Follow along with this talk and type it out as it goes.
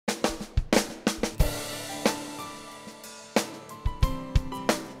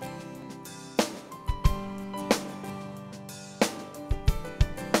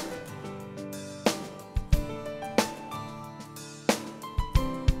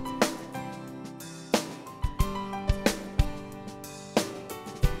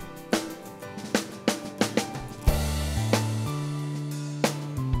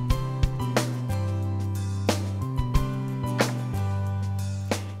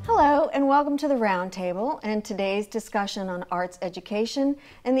and welcome to the Round Table and today's discussion on arts education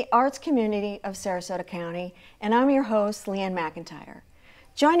and the arts community of Sarasota County. And I'm your host, Leanne McIntyre.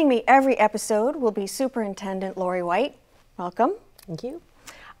 Joining me every episode will be Superintendent Lori White. Welcome. Thank you.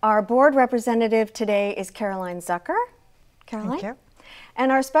 Our board representative today is Caroline Zucker. Caroline. Thank you.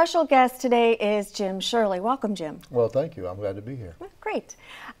 And our special guest today is Jim Shirley. Welcome, Jim. Well, thank you. I'm glad to be here. Great.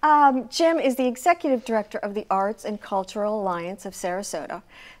 Jim is the Executive Director of the Arts and Cultural Alliance of Sarasota.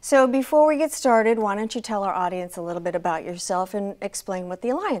 So before we get started, why don't you tell our audience a little bit about yourself and explain what the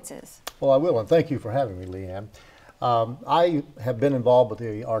Alliance is? Well, I will, and thank you for having me, Leanne. I have been involved with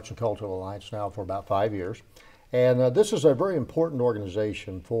the Arts and Cultural Alliance now for about 5 years. And this is a very important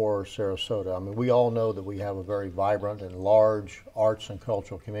organization for Sarasota. I mean, we all know that we have a very vibrant and large arts and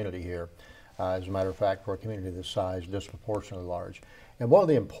cultural community here. As a matter of fact, for a community this size, disproportionately large. And one of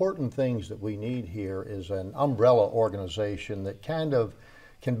the important things that we need here is an umbrella organization that kind of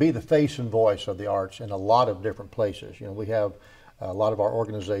can be the face and voice of the arts in a lot of different places. You know, we have a lot of our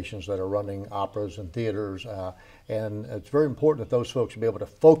organizations that are running operas and theaters, and it's very important that those folks be able to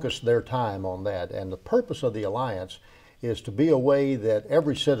focus their time on that. And the purpose of the Alliance is to be a way that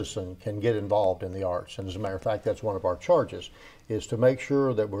every citizen can get involved in the arts. And as a matter of fact, that's one of our charges, is to make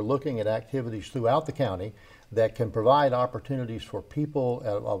sure that we're looking at activities throughout the county that can provide opportunities for people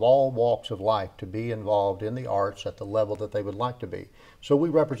of all walks of life to be involved in the arts at the level that they would like to be. So we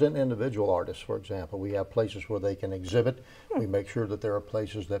represent individual artists, for example. We have places where they can exhibit. We make sure that there are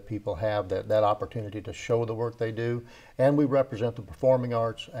places that people have that opportunity to show the work they do. And we represent the performing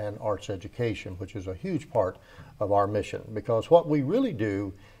arts and arts education, which is a huge part of our mission, because what we really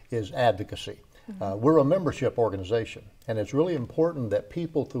do is advocacy. We're a membership organization, and it's really important that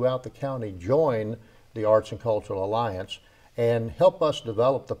people throughout the county join the Arts and Cultural Alliance and help us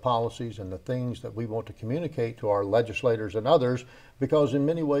develop the policies and the things that we want to communicate to our legislators and others, because in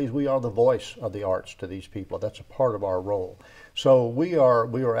many ways we are the voice of the arts to these people. That's a part of our role. So we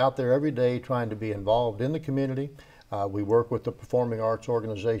are out there every day trying to be involved in the community. We work with the performing arts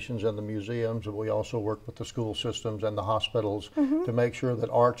organizations and the museums, and we also work with the school systems and the hospitals to make sure that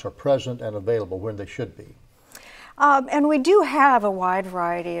arts are present and available when they should be. And we do have a wide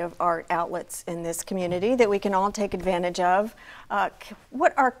variety of art outlets in this community that we can all take advantage of.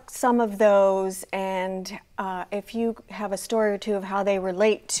 What are some of those, and if you have a story or two of how they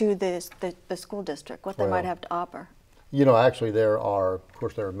relate to the school district, what they might have to offer? You know, actually of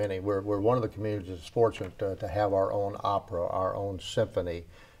course there are many. We're one of the communities that's fortunate to have our own opera, our own symphony,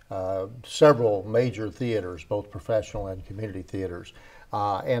 several major theaters, both professional and community theaters.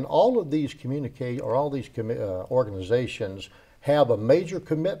 And all of these organizations have a major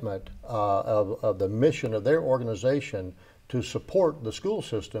commitment of the mission of their organization to support the school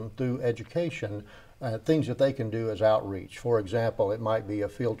system through education, things that they can do as outreach. For example, it might be a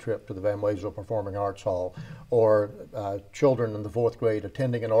field trip to the Van Wezel Performing Arts Hall, or children in the 4th grade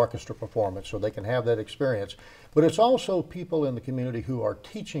attending an orchestra performance so they can have that experience. But it's also people in the community who are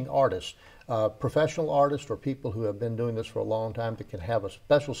teaching artists, professional artists or people who have been doing this for a long time that can have a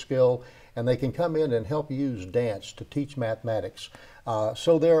special skill, and they can come in and help use dance to teach mathematics.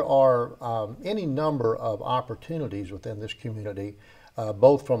 So there are any number of opportunities within this community,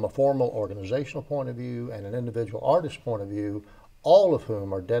 both from a formal organizational point of view and an individual artist point of view, all of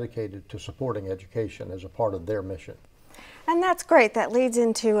whom are dedicated to supporting education as a part of their mission. And that's great. That leads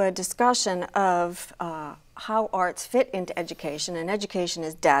into a discussion of how arts fit into education, and education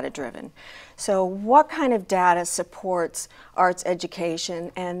is data-driven. So what kind of data supports arts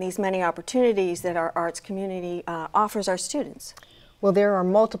education and these many opportunities that our arts community offers our students? Well, there are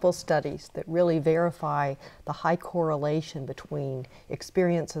multiple studies that really verify the high correlation between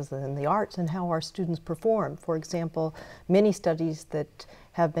experiences in the arts and how our students perform. For example, many studies that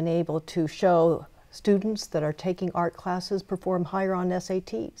have been able to show students that are taking art classes perform higher on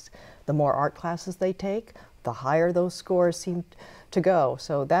SATs. The more art classes they take, the higher those scores seem to go.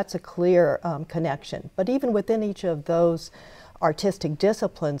 So that's a clear connection. But even within each of those artistic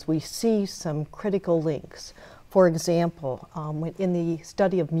disciplines, we see some critical links. For example, in the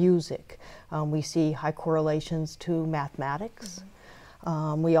study of music, we see high correlations to mathematics.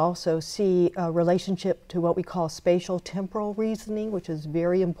 We also see a relationship to what we call spatial temporal reasoning, which is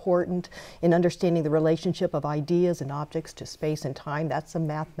very important in understanding the relationship of ideas and objects to space and time. That's a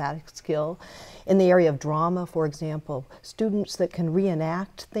mathematics skill. In the area of drama, for example, students that can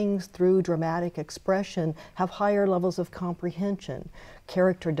reenact things through dramatic expression have higher levels of comprehension.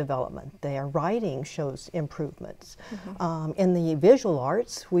 Character development, their writing shows improvements. In the visual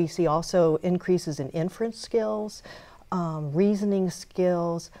arts, we see also increases in inference skills, reasoning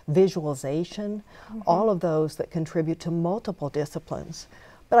skills, visualization, all of those that contribute to multiple disciplines.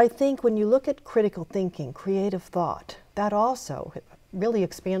 But I think when you look at critical thinking, creative thought, that also really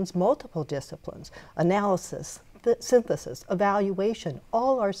expands multiple disciplines: analysis, synthesis, evaluation,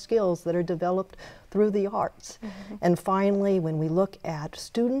 all are skills that are developed through the arts. And finally, when we look at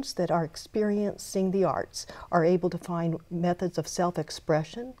students that are experiencing the arts, are able to find methods of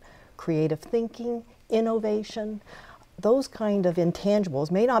self-expression, creative thinking, innovation, those kind of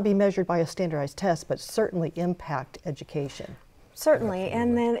intangibles may not be measured by a standardized test, but certainly impact education. Certainly,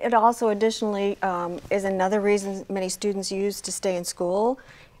 and then it also additionally is another reason many students use to stay in school.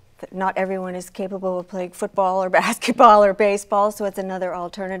 Not everyone is capable of playing football or basketball or baseball, so it's another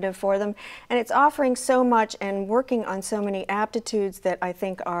alternative for them. And it's offering so much and working on so many aptitudes that I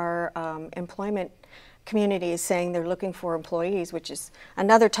think our employment community is saying they're looking for employees, which is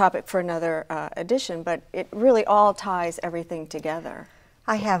another topic for another edition, but it really all ties everything together.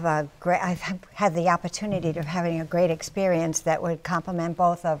 I've had the opportunity of having a great experience that would complement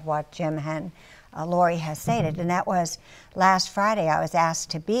both of what Jim and Lori has stated, and that was last Friday I was asked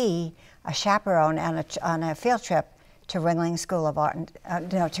to be a chaperone on a field trip to Ringling School of Art,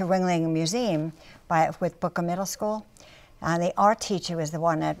 to Ringling Museum with Booker Middle School. The art teacher was the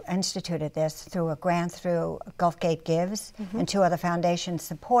one that instituted this through a grant through Gulfgate Gives and 2 other foundations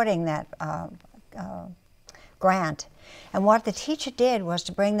supporting that grant. And what the teacher did was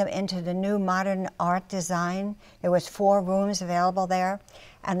to bring them into the new modern art design. There was 4 rooms available there,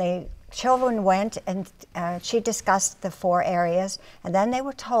 and the children went and she discussed the 4 areas, and then they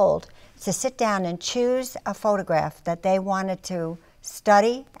were told to sit down and choose a photograph that they wanted to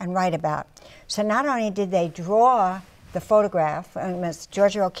study and write about. So not only did they draw the photograph, and Miss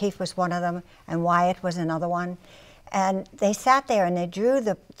Georgia O'Keeffe was one of them, and Wyatt was another one, and they sat there and they drew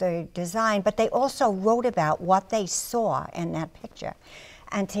the design, but they also wrote about what they saw in that picture.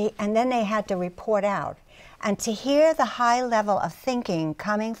 And then they had to report out. And to hear the high level of thinking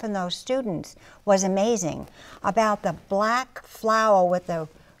coming from those students was amazing, about the black flower with the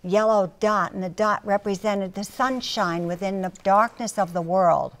yellow dot, and the dot represented the sunshine within the darkness of the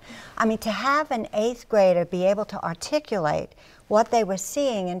world. I mean, to have an 8th grader be able to articulate what they were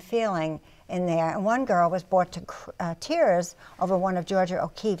seeing and feeling in there. And one girl was brought to tears over one of Georgia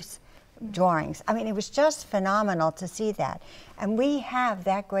O'Keeffe's drawings. I mean, it was just phenomenal to see that. And we have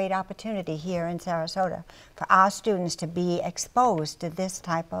that great opportunity here in Sarasota for our students to be exposed to this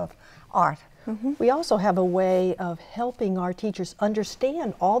type of art. We also have a way of helping our teachers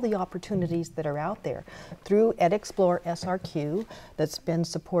understand all the opportunities that are out there through EdExplore SRQ that's been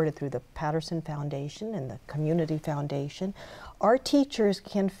supported through the Patterson Foundation and the Community Foundation. Our teachers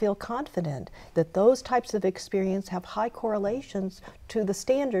can feel confident that those types of experience have high correlations to the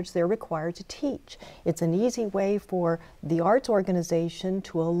standards they're required to teach. It's an easy way for the arts organization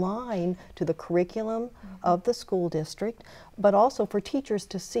to align to the curriculum of the school district, but also for teachers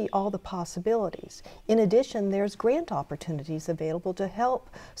to see all the possibilities. In addition, there's grant opportunities available to help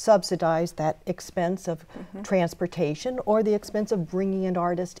subsidize that expense of transportation or the expense of bringing an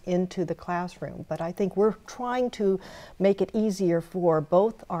artist into the classroom. But I think we're trying to make it easier for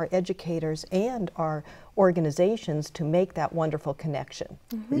both our educators and our organizations to make that wonderful connection.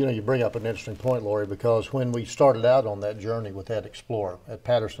 You know, you bring up an interesting point, Lori, because when we started out on that journey with EdExplore,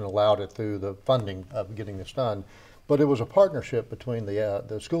 Patterson allowed it through the funding of getting this done, but it was a partnership between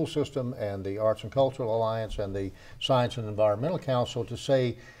the school system and the Arts and Cultural Alliance and the Science and Environmental Council to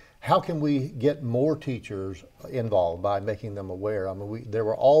say, how can we get more teachers involved by making them aware? I mean, there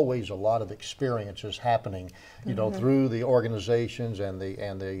were always a lot of experiences happening, you know, through the organizations and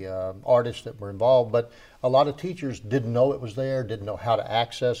the artists that were involved, but a lot of teachers didn't know it was there, didn't know how to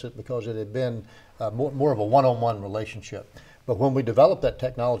access it because it had been more of a one-on-one relationship. But when we developed that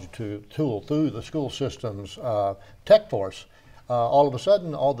technology tool through the school system's tech force, all of a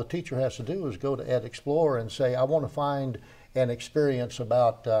sudden, all the teacher has to do is go to EdExplore and say, I want to find an experience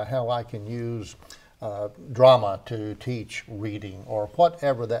about how I can use drama to teach reading or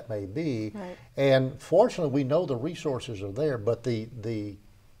whatever that may be. Right. And fortunately, we know the resources are there, but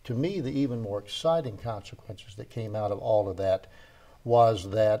to me, the even more exciting consequences that came out of all of that was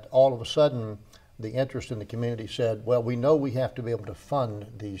that all of a sudden, the interest in the community said, well, we know we have to be able to fund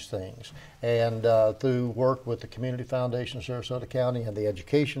these things. And through work with the Community Foundation of Sarasota County and the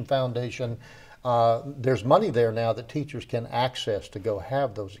Education Foundation, there's money there now that teachers can access to go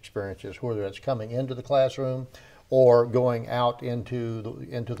have those experiences, whether it's coming into the classroom or going out into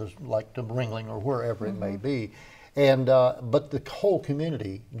the like the Ringling or wherever it may be. And but the whole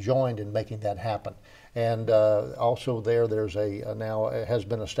community joined in making that happen. And also there's now has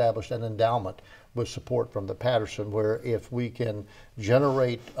been established an endowment with support from the Patterson, where if we can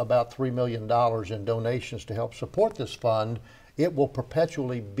generate about $3 million in donations to help support this fund, it will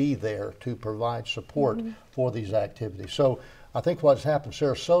perpetually be there to provide support for these activities. So I think what's happened,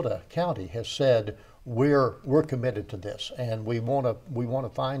 Sarasota County has said, we're committed to this, and we want to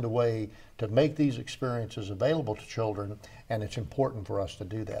find a way to make these experiences available to children, and it's important for us to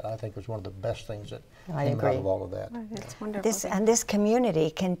do that. I think it's one of the best things that came out of all of that. It's wonderful. This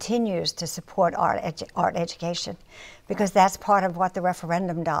community continues to support art education, because that's part of what the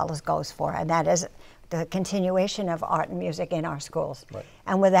referendum dollars goes for, and that is the continuation of art and music in our schools. Right.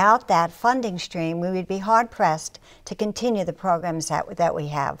 And without that funding stream, we would be hard-pressed to continue the programs that we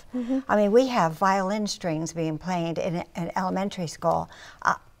have. I mean, we have violin strings being played in elementary school.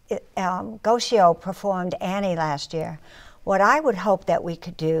 Goshio performed Annie last year. What I would hope that we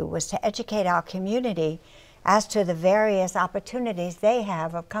could do was to educate our community as to the various opportunities they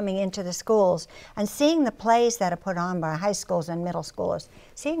have of coming into the schools and seeing the plays that are put on by high schools and middle schoolers,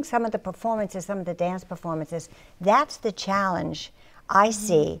 seeing some of the performances, some of the dance performances. That's the challenge I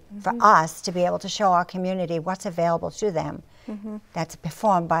see for us to be able to show our community what's available to them that's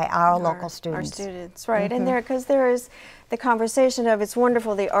performed by our local students. Our students, right. And because there is the conversation of, it's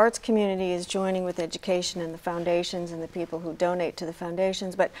wonderful the arts community is joining with education and the foundations and the people who donate to the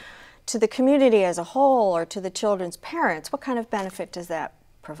foundations, but to the community as a whole, or to the children's parents, what kind of benefit does that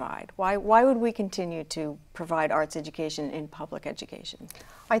provide? Why would we continue to provide arts education in public education?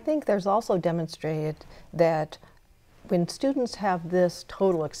 I think there's also demonstrated that when students have this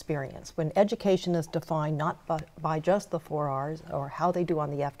total experience, when education is defined not by just the 4 R's or how they do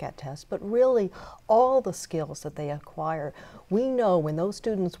on the FCAT test, but really all the skills that they acquire, we know when those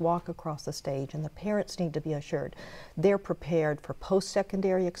students walk across the stage, and the parents need to be assured, they're prepared for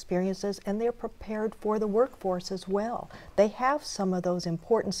post-secondary experiences, and they're prepared for the workforce as well. They have some of those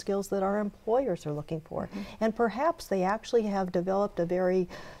important skills that our employers are looking for. And perhaps they actually have developed a very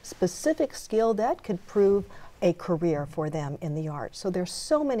specific skill that could prove a career for them in the arts. So there's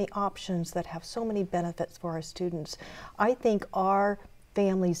so many options that have so many benefits for our students. I think our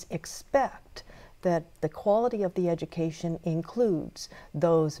families expect that the quality of the education includes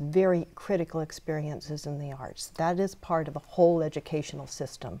those very critical experiences in the arts. That is part of a whole educational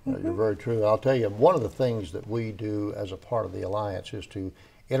system. You're very true. I'll tell you, one of the things that we do as a part of the Alliance is to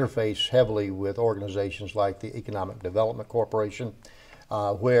interface heavily with organizations like the Economic Development Corporation,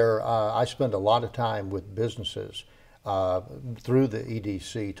 where I spend a lot of time with businesses through the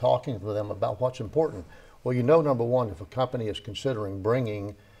EDC, talking to them about what's important. Well, you know, number one, if a company is considering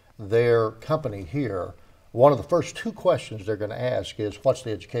bringing their company here, one of the first 2 questions they're going to ask is, what's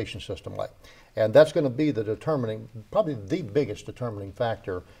the education system like? And that's going to be the determining, probably the biggest determining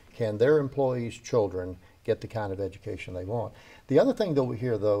factor. Can their employees' children get the kind of education they want? The other thing that we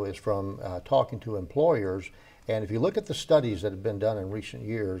hear, though, is from talking to employers. And if you look at the studies that have been done in recent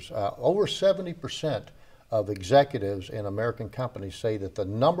years, over 70% of executives in American companies say that the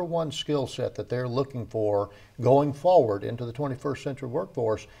 #1 skill set that they're looking for going forward into the 21st century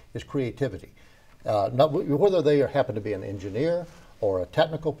workforce is creativity. Whether they happen to be an engineer or a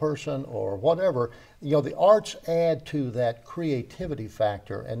technical person or whatever, you know, the arts add to that creativity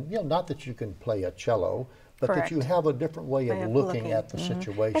factor. And, you know, not that you can play a cello, but that you have a different way of looking at the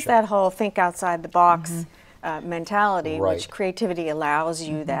situation. It's that whole think outside the box mentality, which creativity allows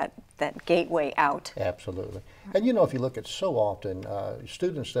you that gateway out. Absolutely. And you know, if you look at so often,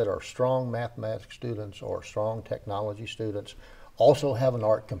 students that are strong mathematics students or strong technology students also have an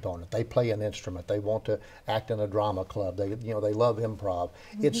art component. They play an instrument. They want to act in a drama club. They love improv.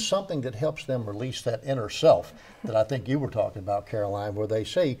 It's something that helps them release that inner self that I think you were talking about, Caroline, where they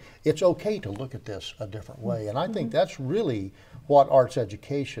say it's okay to look at this a different way. And I think that's really what arts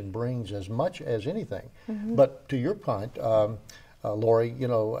education brings as much as anything. But to your point, Lori, you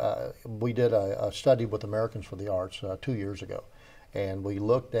know, we did a study with Americans for the Arts 2 years ago. And we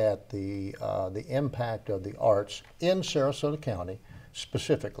looked at the impact of the arts in Sarasota County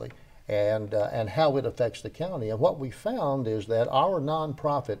specifically, and how it affects the county. And what we found is that our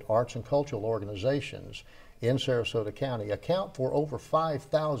nonprofit arts and cultural organizations in Sarasota County account for over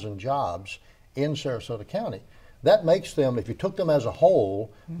 5,000 jobs in Sarasota County. That makes them, if you took them as a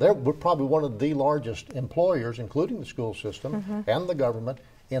whole, they're probably one of the largest employers, including the school system and the government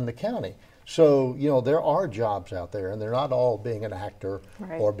in the county. So, you know, there are jobs out there, and they're not all being an actor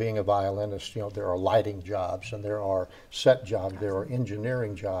or being a violinist. You know, there are lighting jobs, and there are set jobs, there are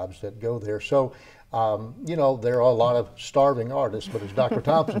engineering jobs that go there. So, you know, there are a lot of starving artists, but as Dr.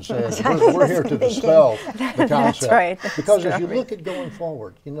 Thompson says, we're here to dispel the concept. Because as you look at going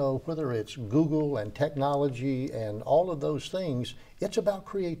forward, you know, whether it's Google and technology and all of those things, it's about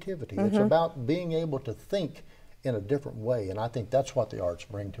creativity. It's about being able to think in a different way. And I think that's what the arts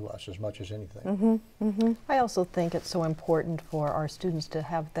bring to us as much as anything. I also think it's so important for our students to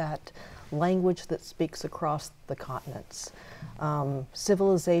have that language that speaks across the continents.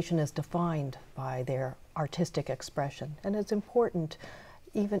 Civilization is defined by their artistic expression, and it's important,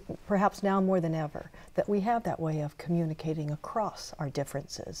 even perhaps now more than ever, that we have that way of communicating across our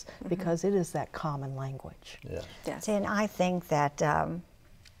differences, because it is that common language. Yes. And I think that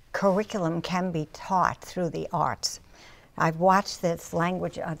curriculum can be taught through the arts. I've watched this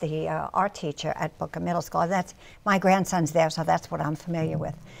language of the art teacher at Booker Middle School. That's my grandson's there, so that's what I'm familiar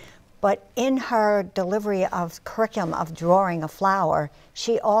with. But in her delivery of curriculum of drawing a flower,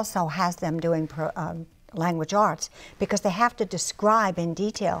 she also has them doing language arts, because they have to describe in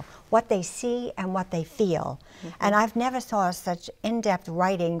detail what they see and what they feel. And I've never saw such in-depth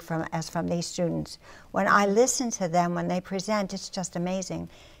writing from these students. When I listen to them when they present, it's just amazing.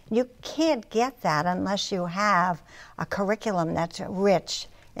 You can't get that unless you have a curriculum that's rich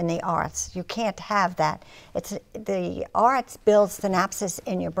in the arts. You can't have that. The arts builds synapses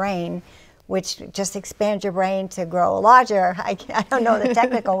in your brain, which just expands your brain to grow larger. I don't know the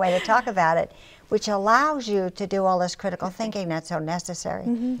technical way to talk about it, which allows you to do all this critical thinking that's so necessary.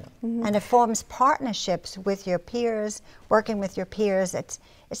 And it forms partnerships with your peers, working with your peers. It's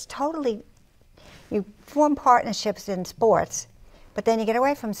totally, you form partnerships in sports, but then you get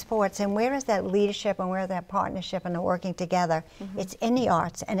away from sports, and where is that leadership and where is that partnership and the working together? It's in the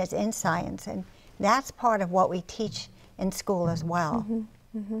arts and it's in science, and that's part of what we teach in school as well.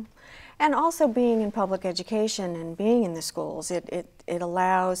 And also being in public education and being in the schools, it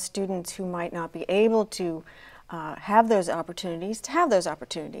allows students who might not be able to have those opportunities to have those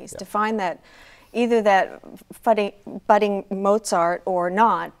opportunities, to find that either that budding Mozart or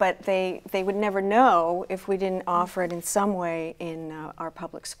not, but they would never know if we didn't offer it in some way in our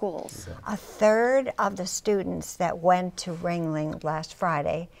public schools. A third of the students that went to Ringling last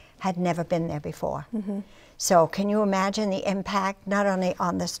Friday had never been there before. So can you imagine the impact not only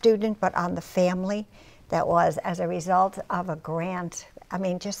on the student but on the family that was as a result of a grant? I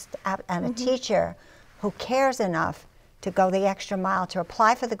mean, and a teacher who cares enough to go the extra mile to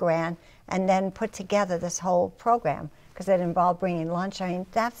apply for the grant and then put together this whole program, because it involved bringing lunch. I mean,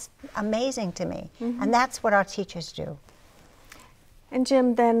 that's amazing to me. And that's what our teachers do. And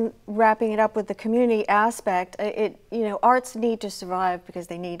Jim, then wrapping it up with the community aspect, arts need to survive because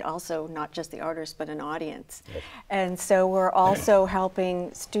they need also not just the artists but an audience. And so we're also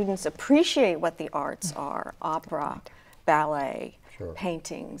helping students appreciate what the arts are: opera, ballet,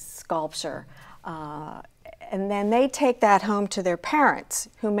 paintings, sculpture. And then they take that home to their parents,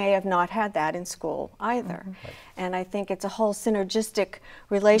 who may have not had that in school either. And I think it's a whole synergistic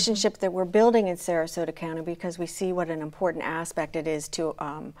relationship that we're building in Sarasota County, because we see what an important aspect it is to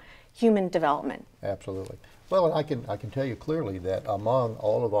human development. Absolutely. Well, I can tell you clearly that among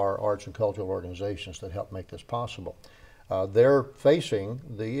all of our arts and cultural organizations that help make this possible, they're facing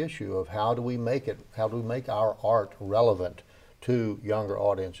the issue of how do we make our art relevant to younger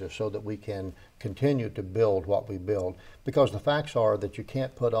audiences so that we can continue to build what we build. Because the facts are that you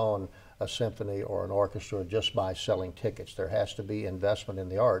can't put on a symphony or an orchestra just by selling tickets. There has to be investment in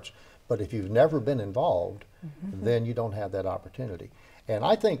the arts. But if you've never been involved, then you don't have that opportunity. And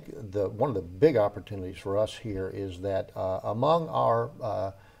I think one of the big opportunities for us here is that among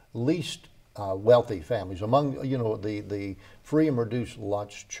our least wealthy families, among the free and reduced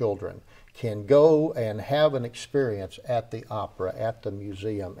lunch children, can go and have an experience at the opera, at the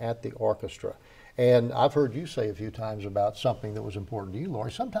museum, at the orchestra. And I've heard you say a few times about something that was important to you, Lori.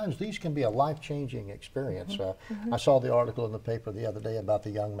 Sometimes these can be a life-changing experience. I saw the article in the paper the other day about the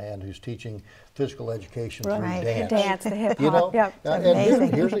young man who's teaching physical education through dance. The hip hop.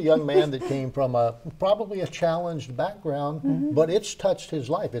 And here's a young man that came from probably a challenged background, but it's touched his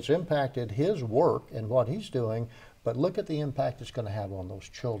life. It's impacted his work and what he's doing. But look at the impact it's going to have on those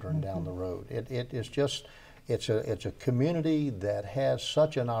children down the road. It is just, it's a community that has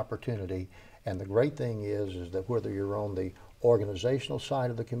such an opportunity. And the great thing is that whether you're on the organizational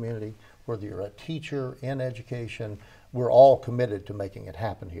side of the community, whether you're a teacher in education, we're all committed to making it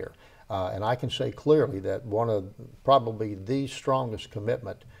happen here. And I can say clearly that one of probably the strongest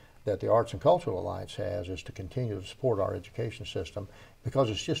commitment that the Arts and Cultural Alliance has is to continue to support our education system, because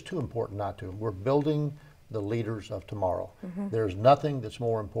it's just too important not to. We're building the leaders of tomorrow. There's nothing that's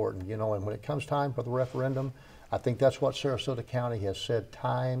more important, and when it comes time for the referendum, I think that's what Sarasota County has said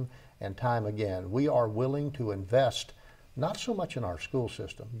time and time again. We are willing to invest not so much in our school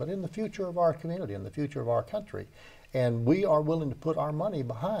system, but in the future of our community, in the future of our country. And we are willing to put our money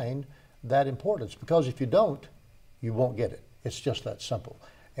behind that importance, because if you don't, you won't get it. It's just that simple.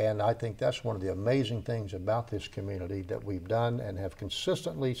 And I think that's one of the amazing things about this community that we've done and have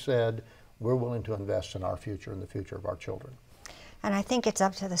consistently said we're willing to invest in our future and the future of our children. And I think it's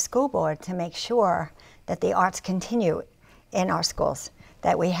up to the school board to make sure that the arts continue in our schools,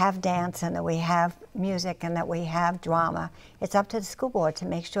 that we have dance and that we have music and that we have drama. It's up to the school board to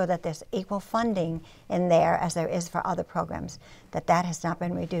make sure that there's equal funding in there as there is for other programs, that has not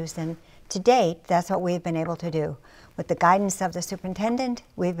been reduced. And to date, that's what we've been able to do. With the guidance of the superintendent,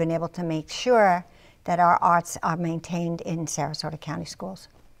 we've been able to make sure that our arts are maintained in Sarasota County schools.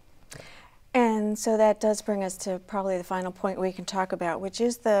 And so that does bring us to probably the final point we can talk about, which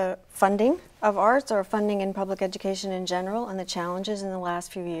is the funding of arts or funding in public education in general and the challenges in the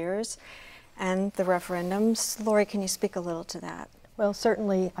last few years and the referendums. Lori, can you speak a little to that? Well,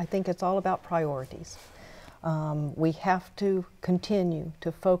 certainly I think it's all about priorities. We have to continue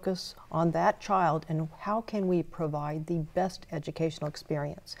to focus on that child and how can we provide the best educational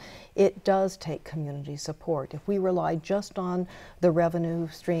experience. It does take community support. If we rely just on the revenue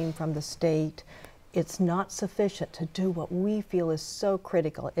stream from the state, it's not sufficient to do what we feel is so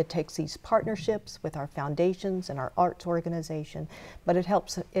critical. It takes these partnerships with our foundations and our arts organization, but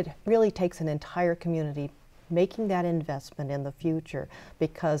it really takes an entire community making that investment in the future,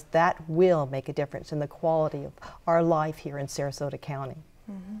 because that will make a difference in the quality of our life here in Sarasota County.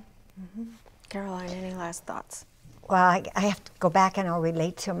 Mm-hmm. Mm-hmm. Caroline, any last thoughts? Well, I have to go back and I'll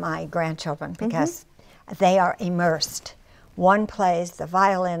relate to my grandchildren because they are immersed. One plays the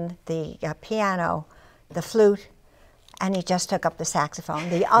violin, the piano, the flute, and he just took up the saxophone.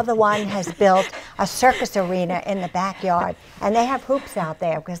 The other one has built a circus arena in the backyard, and they have hoops out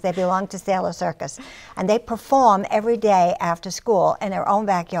there because they belong to Sailor Circus. And they perform every day after school in their own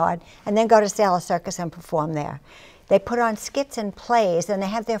backyard, and then go to Sailor Circus and perform there. They put on skits and plays, and they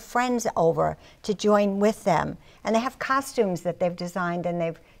have their friends over to join with them. And they have costumes that they've designed and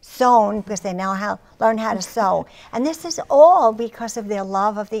they've sewn because they now learn how to sew. And this is all because of their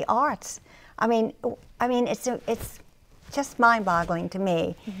love of the arts. I mean, it's just mind-boggling to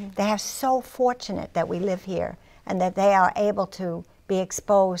me. They are so fortunate that we live here and that they are able to be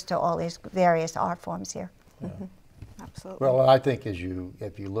exposed to all these various art forms here. Absolutely. Well, I think if you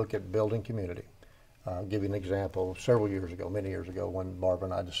look at building community, I'll give you an example. Several years ago, many years ago, when Barbara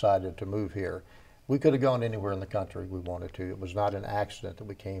and I decided to move here, we could have gone anywhere in the country we wanted to. It was not an accident that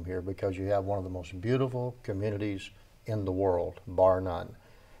we came here because you have one of the most beautiful communities in the world, bar none.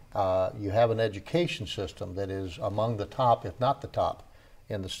 You have an education system that is among the top, if not the top,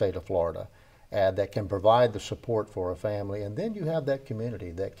 in the state of Florida, that can provide the support for a family. And then you have that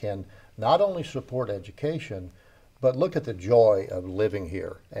community that can not only support education, but look at the joy of living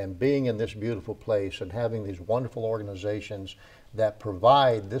here and being in this beautiful place and having these wonderful organizations that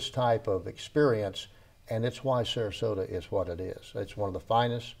provide this type of experience. And it's why Sarasota is what it is. It's one of the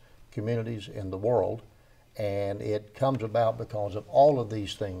finest communities in the world. And it comes about because of all of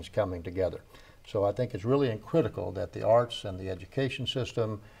these things coming together. So I think it's really critical that the arts and the education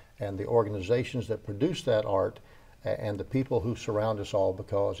system and the organizations that produce that art and the people who surround us all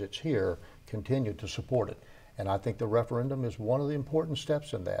because it's here continue to support it. And I think the referendum is one of the important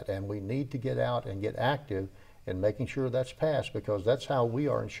steps in that. And we need to get out and get active in making sure that's passed, because that's how we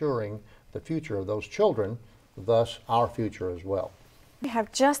are ensuring the future of those children, thus our future as well. We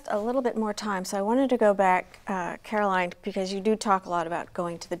have just a little bit more time, so I wanted to go back, Caroline, because you do talk a lot about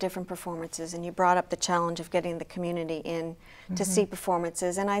going to the different performances, and you brought up the challenge of getting the community in to see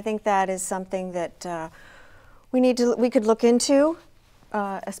performances, and I think that is something that we could look into,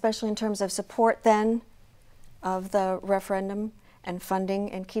 especially in terms of support then of the referendum and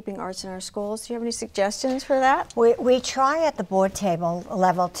funding and keeping arts in our schools. Do you have any suggestions for that? We try at the board table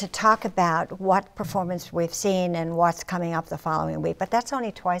level to talk about what performance we've seen and what's coming up the following week, but that's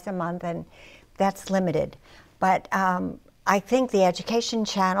only twice a month and that's limited. But I think the Education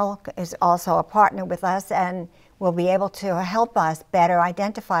Channel is also a partner with us and will be able to help us better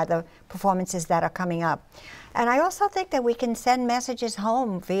identify the performances that are coming up. And I also think that we can send messages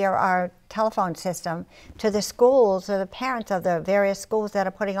home via our telephone system to the schools or the parents of the various schools that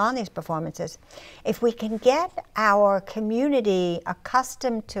are putting on these performances. If we can get our community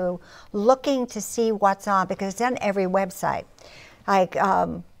accustomed to looking to see what's on, because it's on every website. Like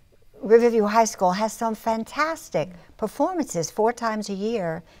Riverview High School has some fantastic performances 4 times a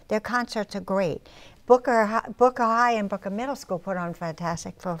year. Their concerts are great. Booker High and Booker Middle School put on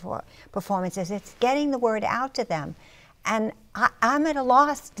fantastic performances. It's getting the word out to them. And I'm at a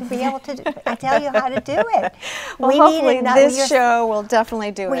loss to be able to tell you how to do it. Well, hopefully this show will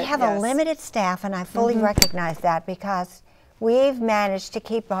definitely do it. We have a limited staff, and I fully recognize that, because we've managed to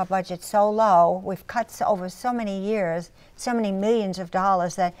keep our budget so low. We've cut over so many years, so many millions of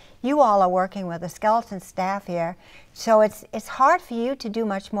dollars, that you all are working with a skeleton staff here. So it's hard for you to do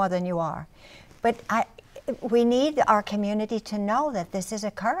much more than you are. But we need our community to know that this is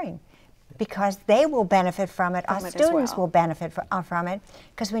occurring, because they will benefit from it. Our students will benefit from it,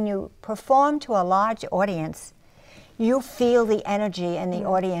 because when you perform to a large audience, you feel the energy in the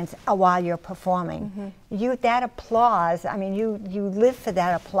audience while you're performing. That applause, I mean, you live for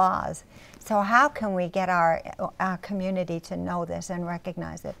that applause. So how can we get our community to know this and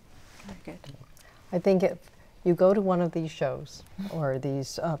recognize it? Very good. I think if you go to one of these shows or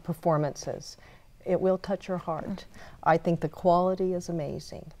these performances, it will touch your heart. I think the quality is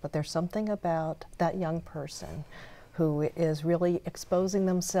amazing, but there's something about that young person who is really exposing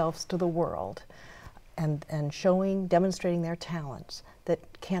themselves to the world and demonstrating their talents that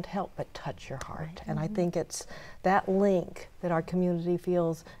can't help but touch your heart. And I think it's that link that our community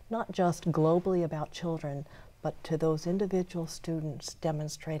feels, not just globally about children, but to those individual students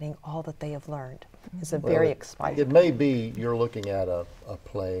demonstrating all that they have learned. It's very exciting. It may be you're looking at a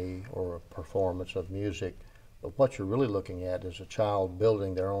play or a performance of music, but what you're really looking at is a child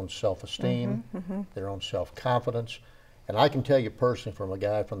building their own self-esteem, their own self-confidence. And I can tell you personally, from a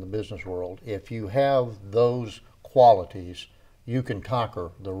guy from the business world, if you have those qualities, you can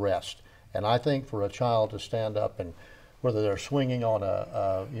conquer the rest. And I think for a child to stand up, and whether they're swinging on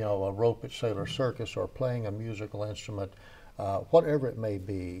a rope at Sailor Circus or playing a musical instrument, whatever it may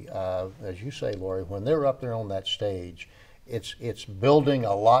be, as you say, Lori, when they're up there on that stage, it's building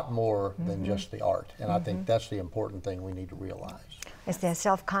a lot more than just the art. And I think that's the important thing we need to realize. It's their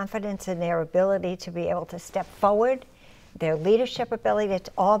self-confidence and their ability to be able to step forward, their leadership ability. It's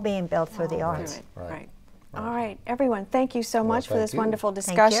all being built through the arts. Right. All right, everyone, thank you so much for this wonderful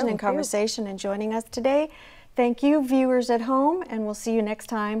discussion and conversation and joining us today. Thank you, viewers at home, and we'll see you next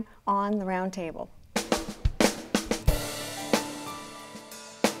time on the Round Table.